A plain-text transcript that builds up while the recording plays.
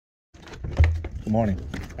Good morning.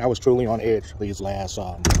 I was truly on edge these last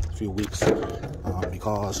few weeks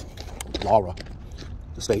because LARA,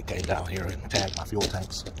 the state, came down here and tagged my fuel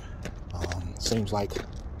tanks. Seems like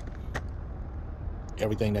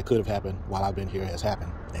everything that could have happened while I've been here has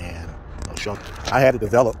happened. And I had to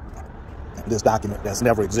develop this document that's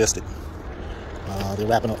never existed. They're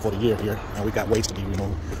wrapping up for the year here, and we got waste to be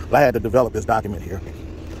removed. But I had to develop this document here,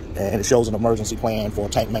 and it shows an emergency plan for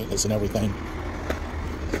tank maintenance and everything.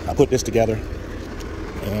 I put this together,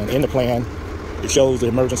 and in the plan, it shows the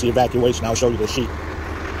emergency evacuation. I'll show you the sheet.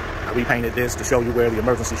 I repainted this to show you where the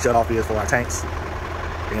emergency shutoff is for our tanks.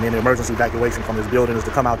 And then the emergency evacuation from this building is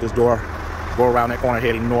to come out this door, go around that corner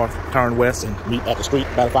heading north, turn west, and meet at the street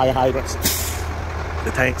by the fire hydrants.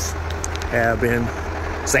 The tanks have been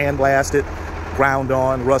sandblasted, ground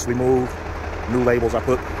on, rust removed. New labels are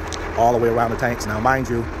put all the way around the tanks. Now, mind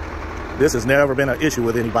you, this has never been an issue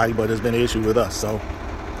with anybody, but it's been an issue with us. So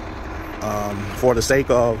for the sake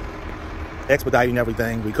of expediting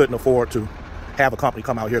everything, we couldn't afford to have a company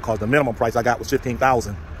come out here because the minimum price I got was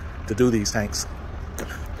 $15,000 to do these tanks.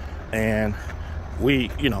 And we,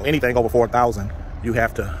 anything over $4,000, you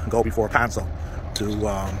have to go before council to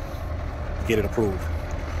get it approved.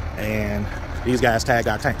 And these guys tagged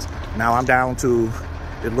our tanks. Now I'm down to,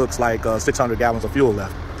 it looks like 600 gallons of fuel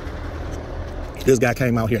left. This guy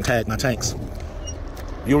came out here and tagged my tanks.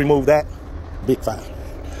 You remove that, big fine.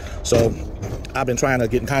 So I've been trying to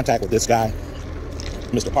get in contact with this guy,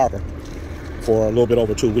 Mr. Parker, for a little bit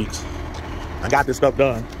over 2 weeks. I got this stuff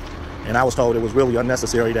done, and I was told it was really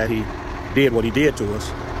unnecessary that he did what he did to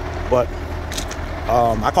us. But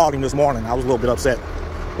I called him this morning. I was a little bit upset,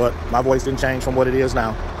 but my voice didn't change from what it is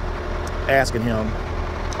now, asking him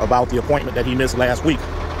about the appointment that he missed last week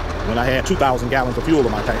when I had 2,000 gallons of fuel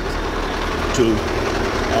in my tanks.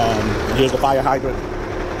 Here's the fire hydrant.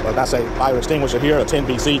 Like I say, fire extinguisher here, a 10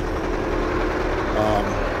 BC,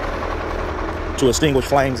 to extinguish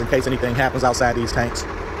flames in case anything happens outside these tanks.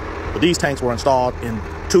 But these tanks were installed in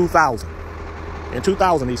 2000. In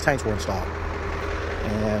 2000, these tanks were installed.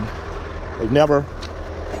 And they've never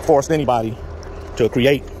forced anybody to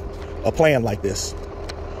create a plan like this.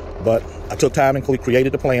 But I took time and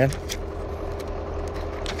created the plan.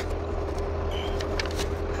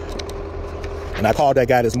 And I called that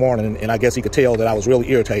guy this morning, and I guess he could tell that I was really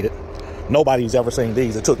irritated. Nobody's ever seen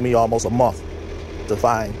these. It took me almost a month to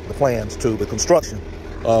find the plans to the construction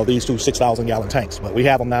of these two 6,000 gallon tanks. But we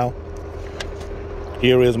have them now.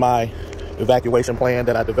 Here is my evacuation plan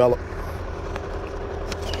that I developed.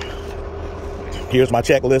 Here's my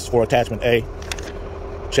checklist for attachment A,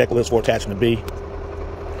 checklist for attachment B.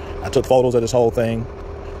 I took photos of this whole thing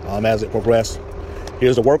as it progressed.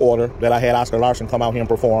 Here's the work order that I had Oscar Larson come out here and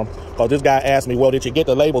perform. Because this guy asked me, well, did you get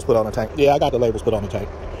the labels put on the tank? Yeah, I got the labels put on the tank.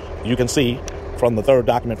 You can see from the third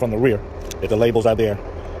document from the rear that the labels are there.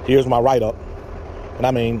 Here's my write-up. And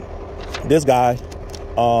I mean, this guy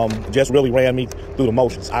just really ran me through the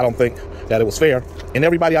motions. I don't think that it was fair. And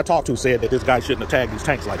everybody I talked to said that this guy shouldn't have tagged these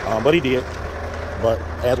tanks like that. But he did. But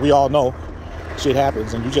as we all know, shit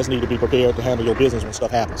happens, and you just need to be prepared to handle your business when stuff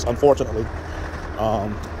happens. Unfortunately,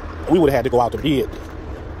 we would have had to go out to bid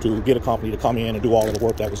to get a company to come in and do all of the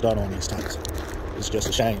work that was done on these tanks. It's just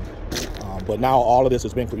a shame. But now all of this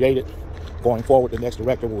has been created. Going forward, the next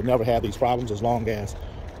director will never have these problems as long as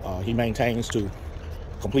he maintains to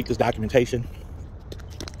complete this documentation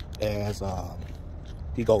as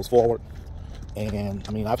he goes forward. And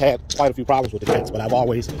I mean, I've had quite a few problems with the tanks, but I've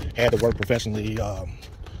always had the work professionally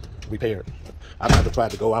repaired. I've never tried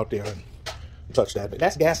to go out there and touch that. But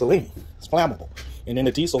that's gasoline. It's flammable. And then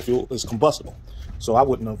the diesel fuel is combustible. So I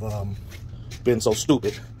wouldn't have been so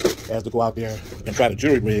stupid as to go out there and try to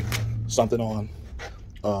jury rig something on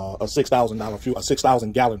a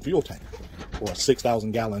 $6,000 gallon fuel tank or a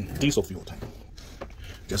 6,000 gallon diesel fuel tank.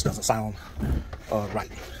 Just doesn't sound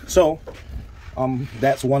right. So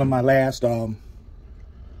that's one of my last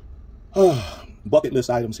bucket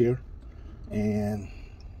list items here. And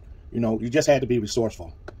you just had to be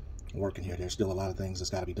resourceful working here. There's still a lot of things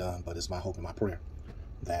that's got to be done, but it's my hope and my prayer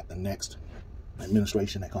that the next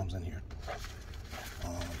administration that comes in here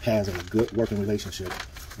has a good working relationship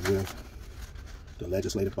with the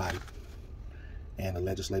legislative body, and the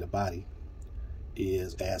legislative body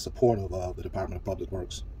is as supportive of the Department of Public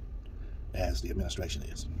Works as the administration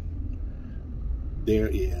is. There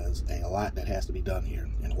is a lot that has to be done here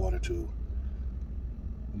in order to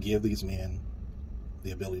give these men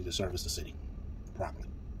the ability to service the city properly.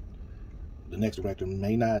 The next director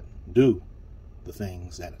may not do the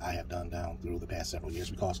things that I have done down through the past several years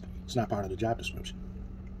because it's not part of the job description.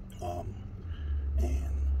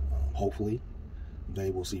 Hopefully they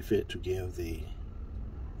will see fit to give the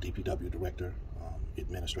DPW director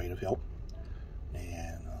administrative help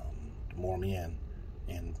and more men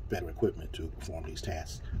and better equipment to perform these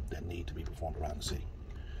tasks that need to be performed around the city.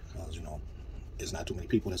 Because, you know, it's not too many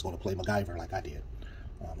people that's going to play MacGyver like I did.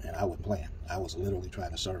 And I wasn't playing. I was literally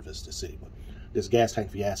trying to service the city. But this gas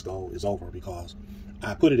tank fiasco is over because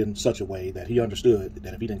I put it in such a way that he understood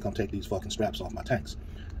that if he didn't come take these fucking straps off my tanks,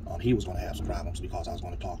 he was going to have some problems because I was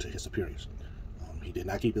going to talk to his superiors. He did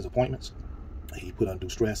not keep his appointments. He put undue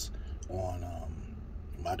stress on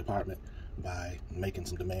my department by making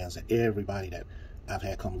some demands that everybody that I've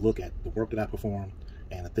had come look at the work that I performed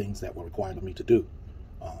and the things that were required of me to do.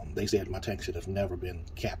 They said my tank should have never been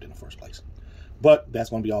capped in the first place. But that's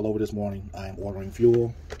going to be all over this morning. I am ordering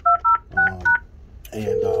fuel,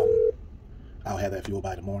 and I'll have that fuel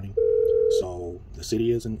by the morning. So the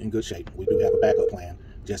city is in good shape. We do have a backup plan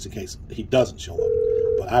just in case he doesn't show up.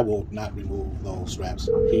 But I will not remove those straps.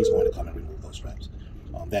 He's going to come and remove those straps.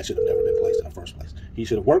 That should have never been placed in the first place. He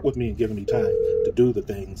should have worked with me and given me time to do the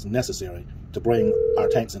things necessary to bring our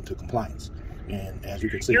tanks into compliance. And as you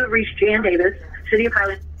can see, you have reached Jan Davis, City of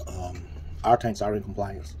Highland. Our tanks are in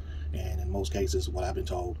compliance. And in most cases, what I've been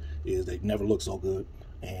told is they never look so good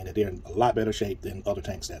and that they're in a lot better shape than other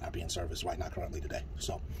tanks that are being serviced right now currently today.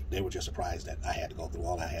 So they were just surprised that I had to go through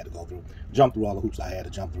all I had to go through, jump through all the hoops I had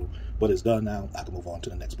to jump through. But it's done now. I can move on to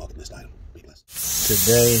the next bucket list item. Be blessed.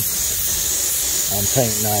 Today, I'm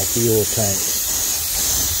painting our fuel tank.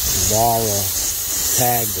 LARA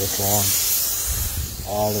tagged us on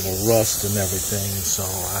all of the rust and everything, so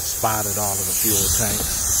I spotted all of the fuel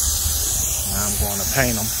tanks. Now I'm going to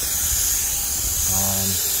paint them.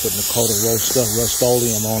 Putting a coat of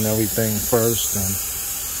Rust-Oleum on everything first, and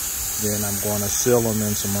then I'm going to seal them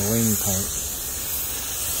in some marine paint.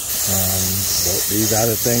 But these are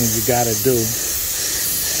the things you got to do.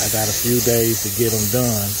 I got a few days to get them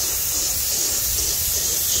done.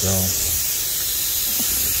 So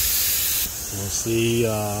we'll see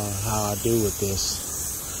how I do with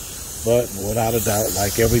this. But without a doubt,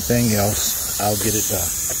 like everything else, I'll get it done.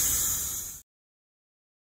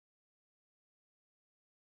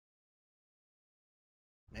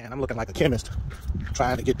 Man, I'm looking like a chemist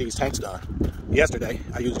trying to get these tanks done. Yesterday,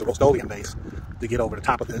 I used the Rust-Oleum base to get over the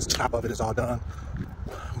top of this. Top of it is all done.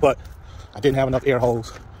 But I didn't have enough air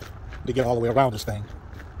holes to get all the way around this thing.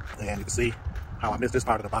 And you can see how I missed this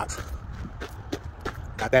part of the box.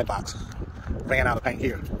 Got that box. Ran out of paint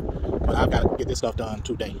here. But I've got to get this stuff done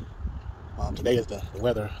today. Today is the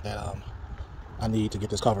weather that I need to get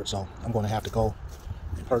this covered. So I'm going to have to go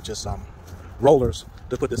and purchase some rollers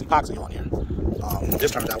to put this epoxy on here.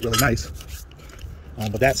 This turns out really nice,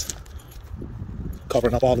 but that's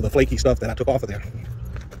covering up all of the flaky stuff that I took off of there.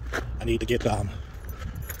 I need to get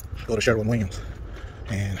go to Sherwin-Williams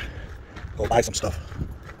and go buy some stuff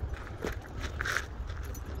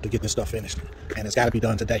to get this stuff finished, and it's got to be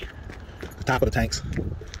done today. The top of the tanks,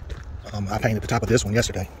 I painted the top of this one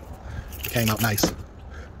yesterday. It came out nice.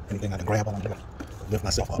 Anything I can grab on, lift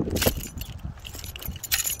myself up.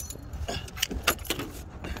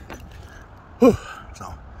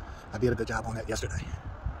 So I did a good job on that yesterday,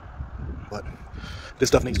 but this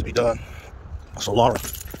stuff needs to be done so LARA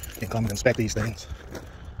can come and inspect these things.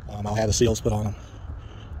 I'll have the seals put on them.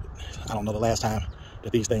 I don't know the last time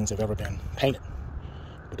that these things have ever been painted,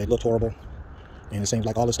 but they looked horrible, and it seems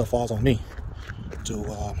like all this stuff falls on me to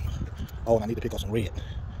oh, and I need to pick up some red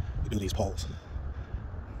to do these poles.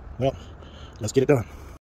 Well, let's get it done.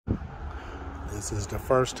 This is the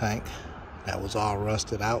first tank that was all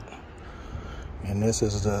rusted out. And this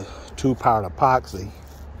is the 2-part epoxy.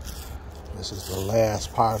 This is the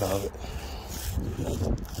last part of it.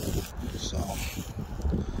 So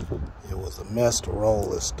it was a mess to roll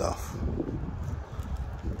this stuff.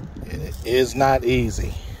 And it is not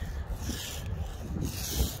easy.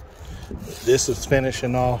 This is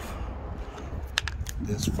finishing off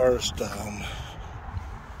this first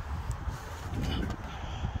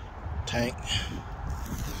tank.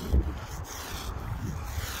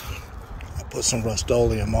 Put some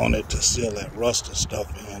Rust-Oleum on it to seal that rusted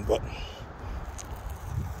stuff in, but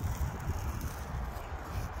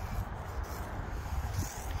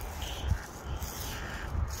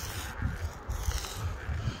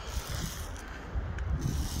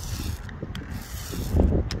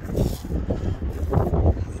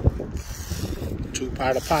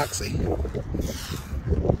two-part epoxy.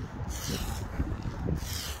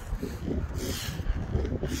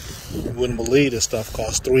 You wouldn't believe this stuff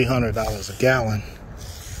costs $300 a gallon,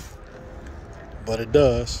 but it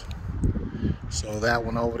does. So that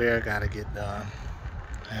one over there got to get done.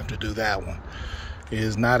 I have to do that one. It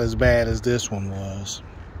is not as bad as this one was.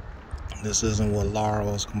 This isn't what LARA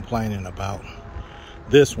was complaining about.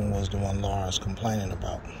 This one was the one Laura's complaining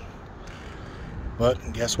about. But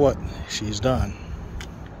guess what? She's done.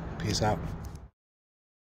 Peace out.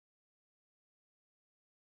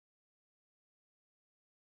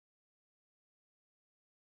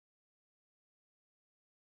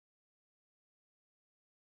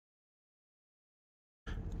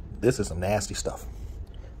 This is some nasty stuff.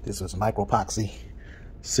 This is microepoxy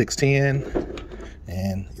 610,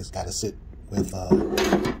 and it's got to sit with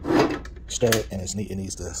stir it, and it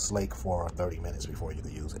needs to slake for 30 minutes before you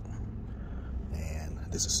can use it. And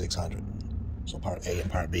this is 600, so part A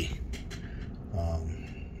and part B.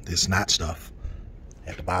 This knot stuff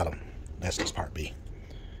at the bottom, that's just part B.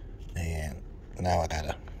 And now I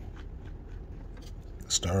gotta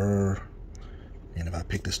stir, and if I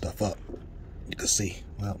pick this stuff up, you can see.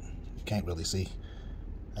 Well, you can't really see.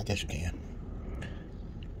 I guess you can.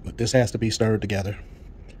 But this has to be stirred together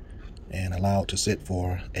and allowed to sit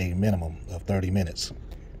for a minimum of 30 minutes.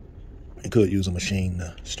 You could use a machine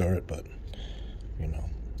to stir it, but you know,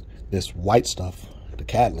 this white stuff, the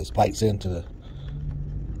catalyst, bites into the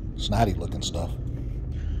snotty looking stuff.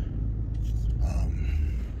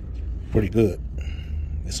 Pretty good.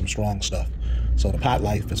 It's some strong stuff. So the pot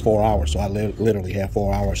life is 4 hours, so I literally have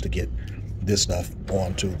 4 hours to get this stuff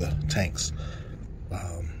onto the tanks.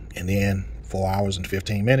 And then 4 hours and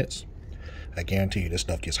 15 minutes, I guarantee you this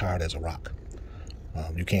stuff gets hard as a rock.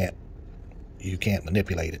 You can't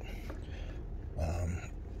manipulate it.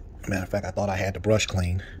 Matter of fact, I thought I had the brush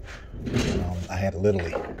clean. I had to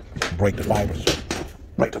literally break the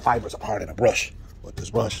fibers apart in a brush. But this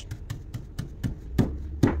brush,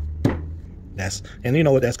 and you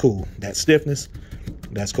know what, that's cool. That stiffness,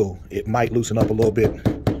 that's cool. It might loosen up a little bit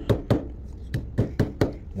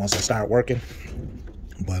once I start working.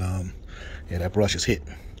 But yeah, that brush is hit.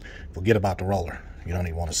 Forget about the roller. You don't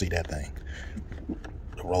even want to see that thing.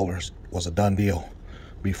 The rollers was a done deal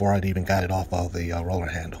before I'd even got it off of the roller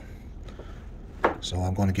handle. So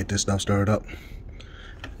I'm going to get this stuff stirred up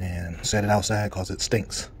and set it outside because it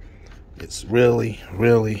stinks. It's really,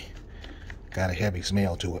 really got a heavy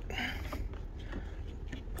smell to it.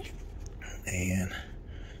 And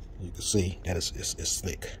you can see that it's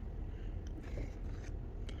thick.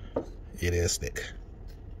 It is thick.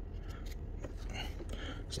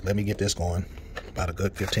 So let me get this going. About a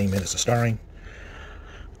good 15 minutes of stirring.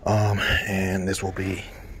 And this will be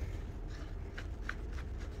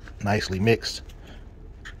nicely mixed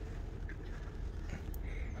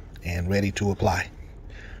and ready to apply.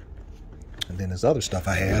 And then there's other stuff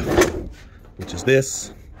I have, which is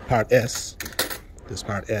this part S, this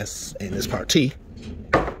part S, and this part T.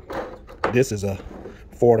 This is a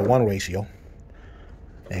 4-to-1 ratio,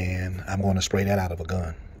 and I'm going to spray that out of a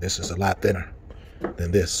gun. This is a lot thinner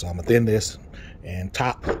than this, so I'm gonna thin this and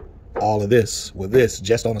top all of this with this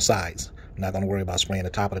just on the sides. I'm not gonna worry about spraying the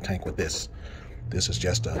top of the tank with this. This is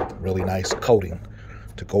just a really nice coating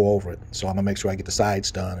to go over it. So I'm gonna make sure I get the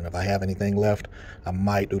sides done, and if I have anything left, I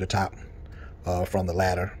might do the top from the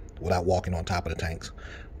ladder without walking on top of the tanks.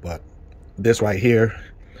 But this right here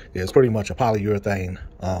is pretty much a polyurethane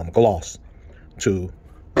gloss to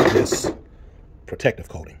this protective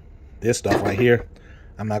coating. This stuff right here,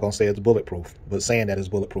 I'm not going to say it's bulletproof, but saying that it's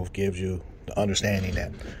bulletproof gives you the understanding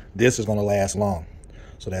that this is going to last long.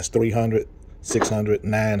 So that's 300, 600,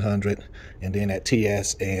 900, and then that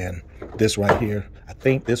TS, and this right here, I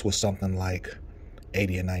think this was something like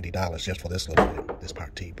 $80 or $90 just for this little bit, this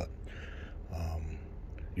part T. But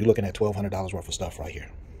you're looking at $1,200 worth of stuff right here.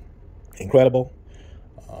 Incredible.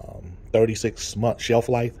 36-month shelf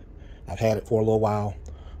life. I've had it for a little while,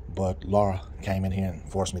 but Laura came in here and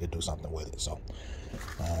forced me to do something with it. So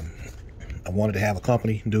I wanted to have a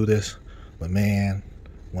company do this, but man,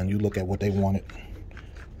 when you look at what they wanted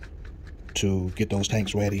to get those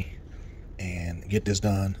tanks ready and get this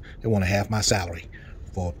done, they want half my salary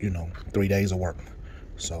for, you know, 3 days of work.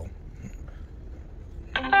 So,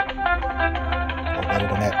 or better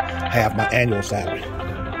than that, half my annual salary.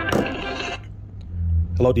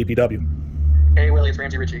 Hello, DPW. Hey, Willie, it's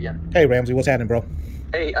Ramsey Ritchie again. Hey, Ramsey, what's happening, bro?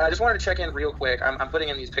 Hey, I just wanted to check in real quick. I'm putting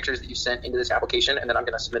in these pictures that you sent into this application, and then I'm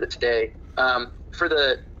going to submit it today. I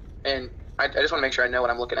just want to make sure I know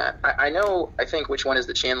what I'm looking at. I think which one is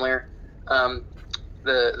the Chandler,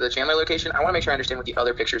 the Chandler location. I want to make sure I understand what the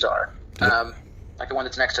other pictures are. Yep. Like the one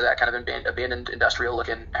that's next to that kind of abandoned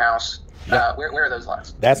industrial-looking house. Yep. Where are those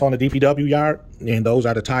lots? That's on the DPW Yard, and those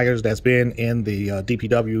are the tires that's been in the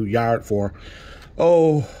DPW Yard for,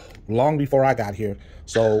 long before I got here.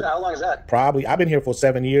 So how long is that? Probably, I've been here for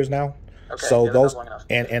 7 years now. Okay, so yeah, those,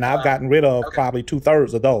 and I've gotten rid of probably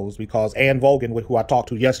 2/3 of those because Ann Vogan, who I talked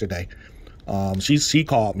to yesterday, she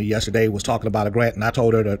called me yesterday, was talking about a grant, and I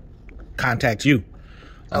told her to contact you.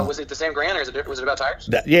 Was it the same grant, or was it about tires?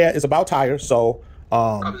 Yeah, it's about tires. So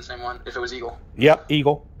probably the same one. If it was Eagle. Yep,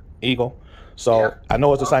 Eagle. So yeah. I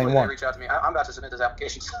know it's the same one. Reach out to me. I'm about to submit this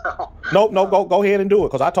application. So. Nope, go ahead and do it,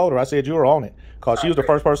 because I told her, I said you were on it, because she was the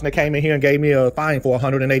first person that came in here and gave me a fine for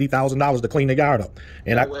 $180,000 to clean the yard up.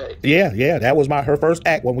 And yeah, that was her first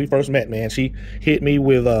act when we first met, man. She hit me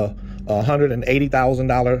with a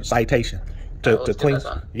 $180,000 citation to clean.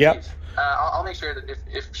 Yep. I'll make sure that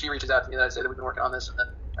if she reaches out to me, that I say that we've been working on this, and then.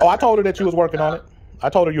 I told her that you was working on it. I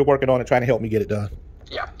told her you were working on it, trying to help me get it done.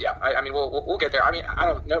 Yeah. I mean, we'll get there. I mean, I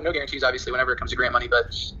don't no guarantees, obviously, whenever it comes to grant money,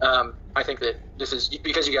 but I think that this is,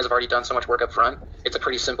 because you guys have already done so much work up front, it's a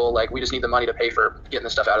pretty simple, like, we just need the money to pay for getting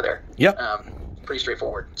this stuff out of there. Yep. Pretty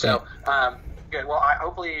straightforward. So, good. Well,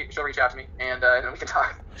 hopefully she'll reach out to me, and we can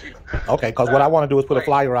talk. Okay, because what I want to do is put a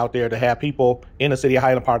flyer out there to have people in the city of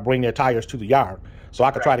Highland Park bring their tires to the yard, so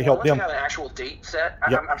I can try to help them. Once we have an actual date set,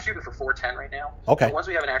 I'm shooting for 4/10 right now. Okay. So once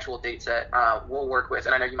we have an actual date set, we'll work with,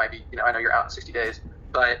 and I know you might be, I know you're out in 60 days,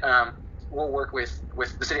 but we'll work with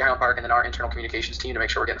the city of Highland Park and then our internal communications team to make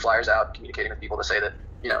sure we're getting flyers out, communicating with people to say that,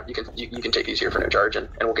 you can take these here for no charge, and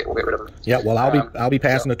we'll get rid of them. Yeah, well, I'll be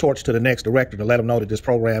passing the torch to the next director to let them know that this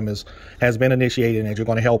program has been initiated and that you're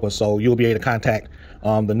going to help us. So you'll be able to contact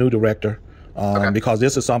the new director because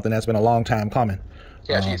this is something that's been a long time coming.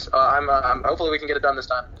 Yeah, geez. I'm hopefully we can get it done this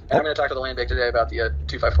time. And I'm going to talk to the land bank today about the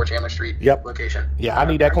 254 Chandler Street location. Yeah, I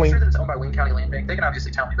need that clean. I'm sure that it's owned by Wayne County Land Bank. They can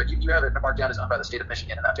obviously tell me, but you have it marked down as owned by the state of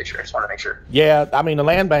Michigan in that picture. I just want to make sure. Yeah, I mean, the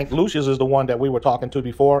land bank, Lucius is the one that we were talking to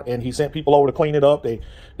before, and he sent people over to clean it up. They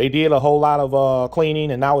did a whole lot of cleaning,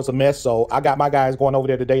 and now it's a mess. So I got my guys going over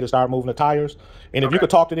there today to start moving the tires. And if you could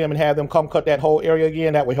talk to them and have them come cut that whole area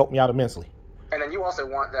again, that would help me out immensely. And then you also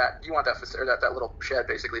want that little shed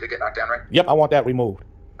basically to get knocked down, right? Yep, I want that removed.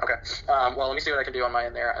 Okay. Well, let me see what I can do on my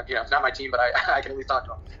end there. It's not my team, but I can at least talk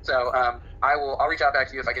to them. So I'll reach out back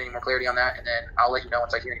to you if I get any more clarity on that, and then I'll let you know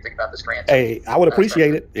once I hear anything about this grant. Hey, I would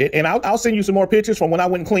appreciate it, and I'll send you some more pictures from when I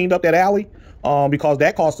went and cleaned up that alley, because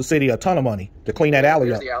that cost the city a ton of money to clean that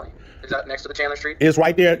alley up. The alley? Is that next to the Chandler Street? It's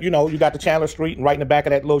right there. You got the Chandler Street, and right in the back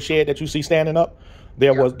of that little shed that you see standing up,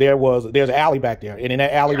 there's an alley back there, and in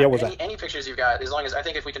that alley there was any pictures you've got, as long as I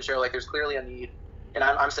think if we can show like there's clearly a need. And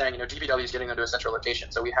I'm saying, DPW is getting them to a central location,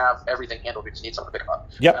 so we have everything handled. We just need someone to pick them up.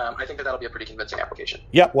 Yep. I think that'll be a pretty convincing application.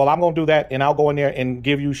 Yep. Well, I'm going to do that, and I'll go in there and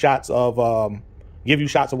give you shots of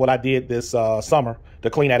what I did this summer to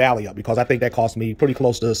clean that alley up, because I think that cost me pretty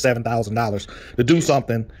close to $7,000 to do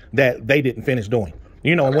something that they didn't finish doing.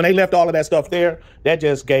 And when they left all of that stuff there, that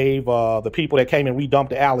just gave the people that came and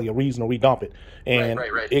redumped the alley a reason to redump it, and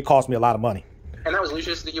it cost me a lot of money. And that was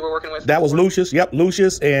Lucius that you were working with? That was Lucius. Yep,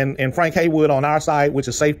 Lucius and Frank Haywood on our side, which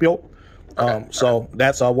is Safe Built. So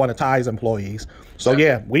that's one of Ty's employees. So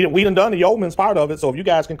yeah, we done the Yeoman's part of it. So if you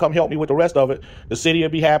guys can come help me with the rest of it, the city will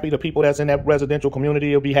be happy. The people that's in that residential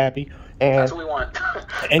community will be happy. And that's what we want.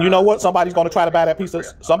 And you know what? Somebody's going to try to buy that piece of.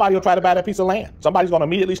 Somebody will try to buy that piece of land. Somebody's going to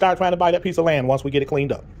immediately start trying to buy that piece of land once we get it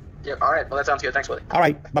cleaned up. Yep. All right. Well, that sounds good. Thanks, Willie. All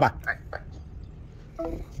right. Bye-bye. All right.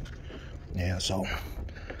 Bye. Yeah. So,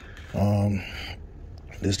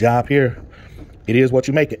 this job here, it is what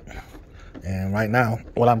you make it. And right now,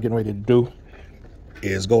 what I'm getting ready to do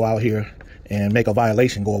is go out here and make a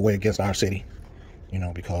violation go away against our city.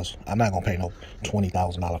 Because I'm not going to pay no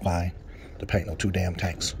 $20,000 fine to paint no 2 damn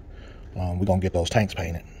tanks. We're going to get those tanks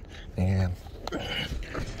painted. And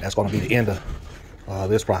that's going to be the end of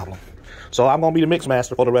this problem. So I'm going to be the mix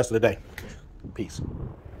master for the rest of the day. Peace.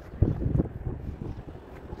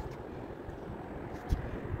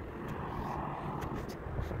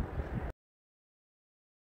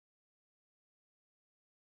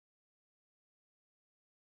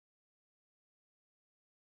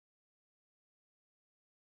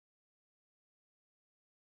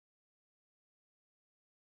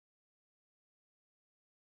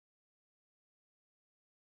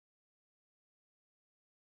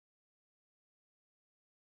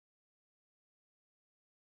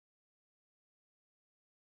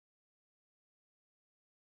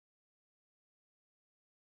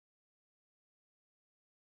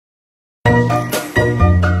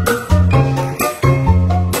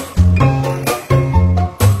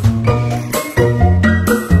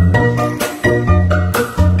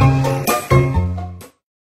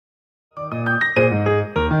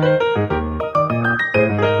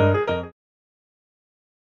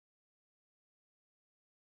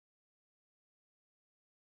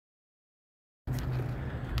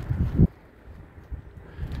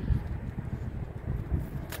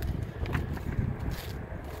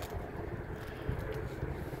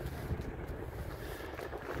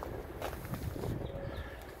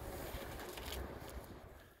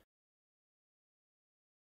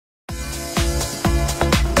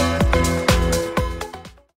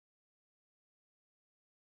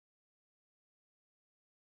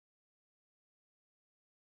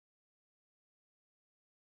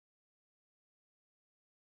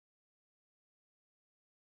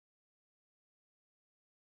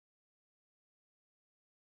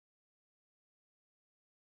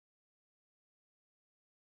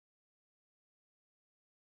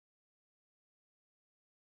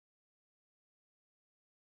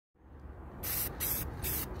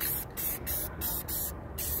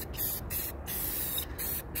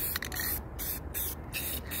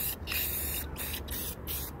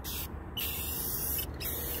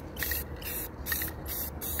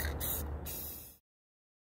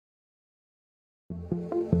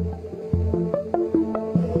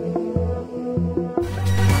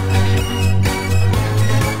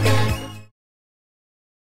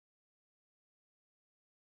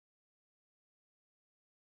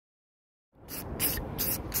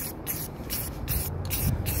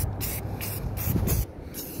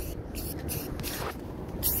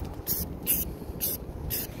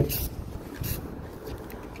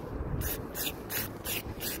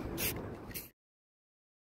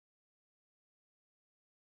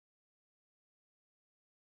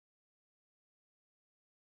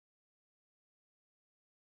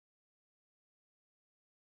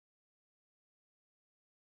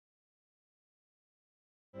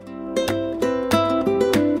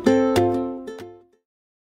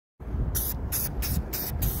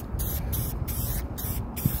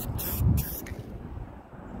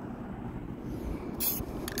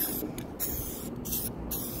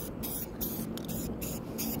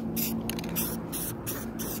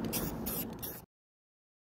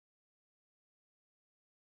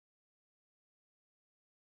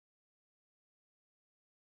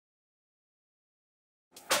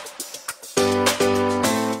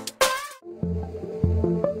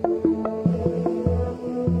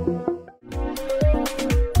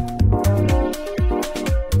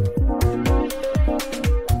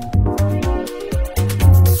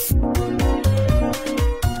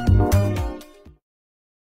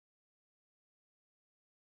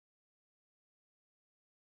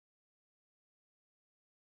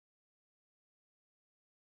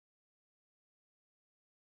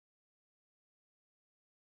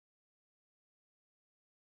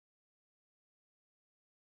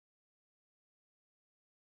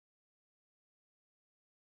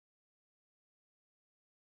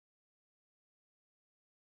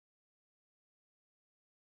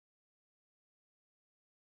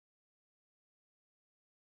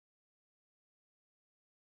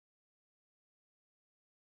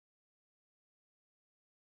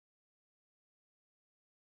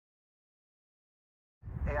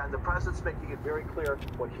 And the president's making it very clear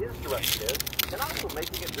what his direction is, and also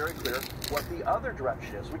making it very clear what the other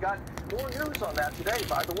direction is. We got more news on that today,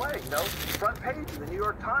 by the way. Front page of the New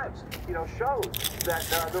York Times, shows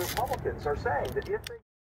that the Republicans are saying that if they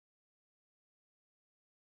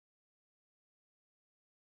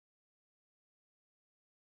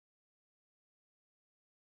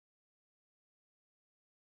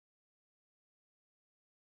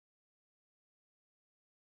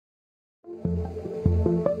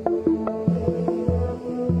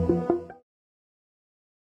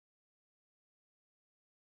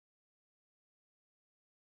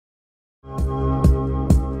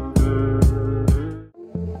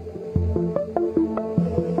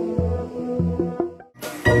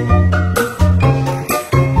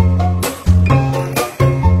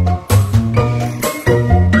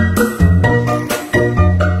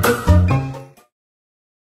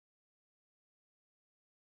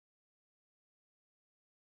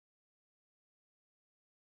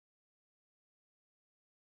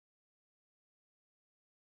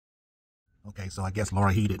Okay, so I guess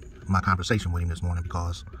Laura heeded my conversation with him this morning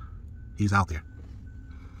because he's out there.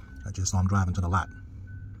 I just saw him driving to the lot.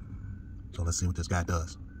 So let's see what this guy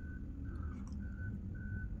does.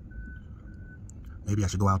 Maybe I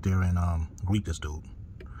should go out there and greet this dude.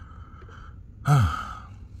 I'm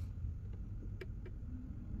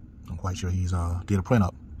quite sure he's did a print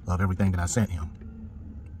up of everything that I sent him.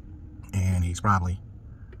 And he's probably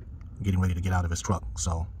getting ready to get out of his truck.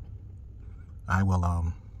 So I will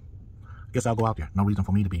I guess I'll go out there. No reason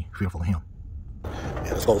for me to be fearful of him.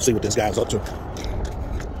 Yeah, let's go see what this guy's up to.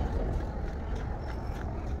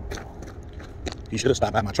 He should have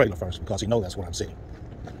stopped by my trailer first because he knows that's where I'm sitting.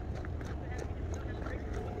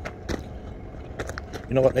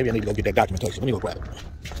 You know what? Maybe I need to go get that documentation. Let me go grab it.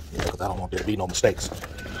 Because I don't want there to be no mistakes.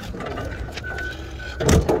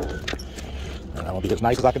 And I want to be as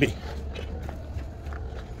nice as I can be.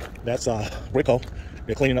 That's Brico.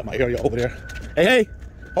 They're cleaning up my area over there. Hey!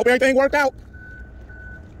 Hope everything worked out.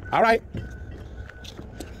 All right.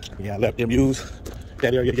 Yeah, I left them use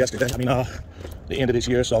that area yesterday. I mean, the end of this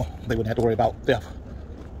year, so they wouldn't have to worry about theft.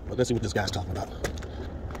 But let's see what this guy's talking about.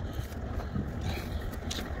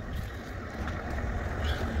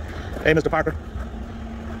 Hey, Mr. Parker.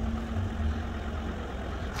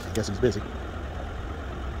 I guess he's busy.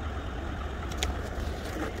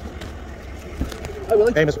 Hi,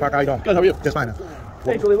 Willie. Hey, Mr. Parker, how you doing? Good, how are you? Just fine now.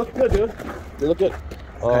 Hey, so they look good, dude. They look good.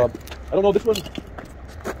 Okay. I don't know, this one...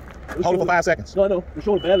 Hold it for 5 seconds. No, I know. They're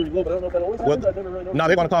showing battery low, but I don't know if that always happens. I never really know. No,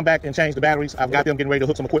 they're going to come back and change the batteries. I've got them getting ready to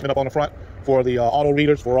hook some equipment up on the front for the auto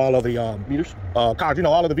readers, for all of the meters? Cars. You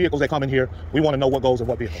know, all of the vehicles that come in here. We want to know what goes in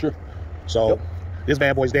what vehicle. Sure. So this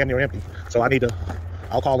bad boy's damn near empty. So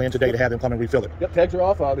I'll call in today to have them come and refill it. Yep, tags are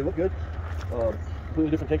off. They look good.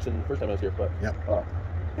 Completely different tanks than the first time I was here, but yep.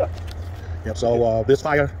 Yeah. Yep. So this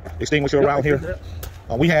fire extinguisher around here,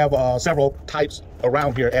 we have several types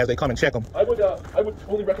around here as they come and check them. I would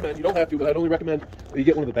only recommend, you don't have to, but I'd only recommend that you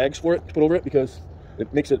get one of the bags for it to put over it, because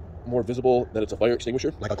it makes it more visible that it's a fire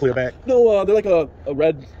extinguisher. Like a clear bag? No, they're like a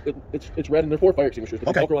red. It's red, and they're 4 fire extinguishers. They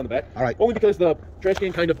okay. Velcro on the back. All right. Only because the trash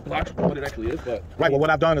can kind of blocks what it actually is. But right. Well, what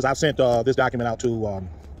I've done is I've sent this document out to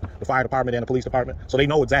the fire department and the police department, so they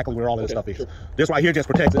know exactly where all of this stuff is. Sure. This right here just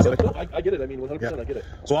protects it. So I get it. I mean, 100%. Yep. I get it.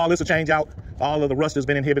 So all this will change out. All of the rust has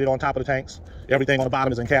been inhibited on top of the tanks. Everything on the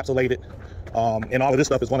bottom is encapsulated, and all of this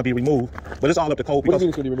stuff is going to be removed. But it's all up to code. What do you mean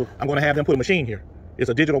it's going to be removed? I'm going to have them put a machine here. It's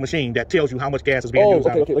a digital machine that tells you how much gas is being used.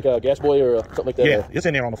 Okay, like a gas boy or something like that. Yeah, it's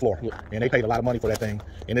in there on the floor. Yeah. And they paid a lot of money for that thing.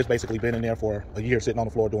 And it's basically been in there for a year sitting on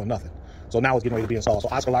the floor doing nothing. So now it's getting ready to be installed. So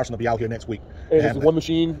Oscar Larson will be out here next week. And it's one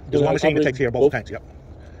machine? There's one machine that takes care of both tanks, yep.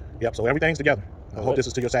 Yep, so everything's together. I hope this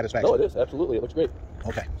is to your satisfaction. No, it is, absolutely. It looks great.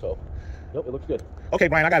 Okay. So, nope, it looks good. Okay,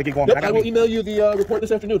 Brian, I got to get going. Yep, I will email you the report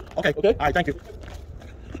this afternoon. Okay. Okay? All right, thank you.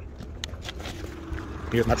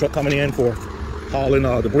 Here's my truck coming in for hauling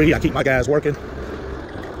debris. I keep my guys working.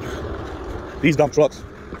 These dump trucks,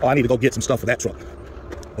 I need to go get some stuff for that truck.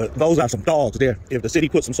 But those are some dogs there. If the city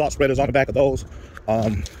put some salt spreaders on the back of those,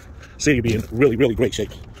 city would be in really, really great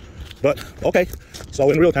shape. But, okay,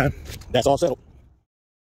 so in real time, that's all settled.